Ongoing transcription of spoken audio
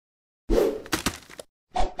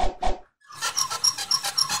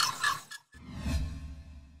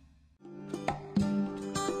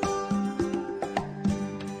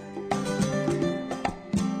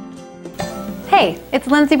Hey, it's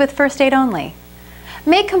Lindsay with First Aid Only.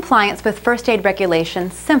 Make compliance with first aid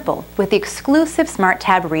regulations simple with the exclusive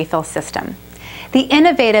SmartTab refill system. The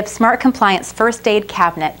innovative Smart Compliance First Aid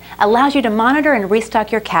Cabinet allows you to monitor and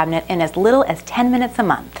restock your cabinet in as little as 10 minutes a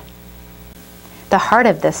month. The heart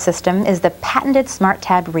of this system is the patented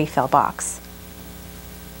SmartTab refill box.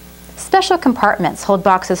 Special compartments hold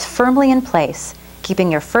boxes firmly in place,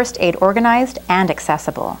 keeping your first aid organized and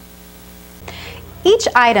accessible. Each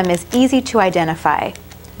item is easy to identify.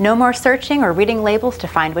 No more searching or reading labels to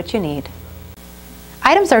find what you need.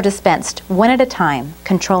 Items are dispensed one at a time,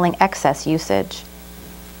 controlling excess usage.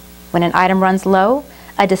 When an item runs low,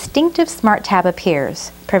 a distinctive SmartTab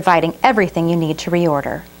appears, providing everything you need to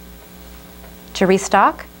reorder. To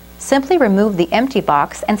restock, simply remove the empty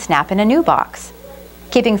box and snap in a new box.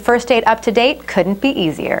 Keeping first aid up to date couldn't be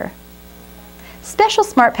easier. Special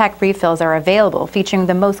SmartPack refills are available featuring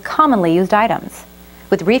the most commonly used items.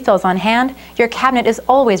 With refills on hand, your cabinet is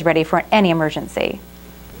always ready for any emergency.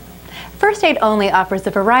 First Aid Only offers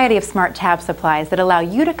a variety of SmartTab supplies that allow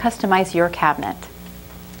you to customize your cabinet.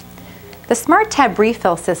 The SmartTab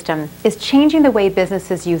refill system is changing the way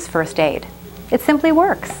businesses use first aid. It simply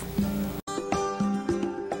works.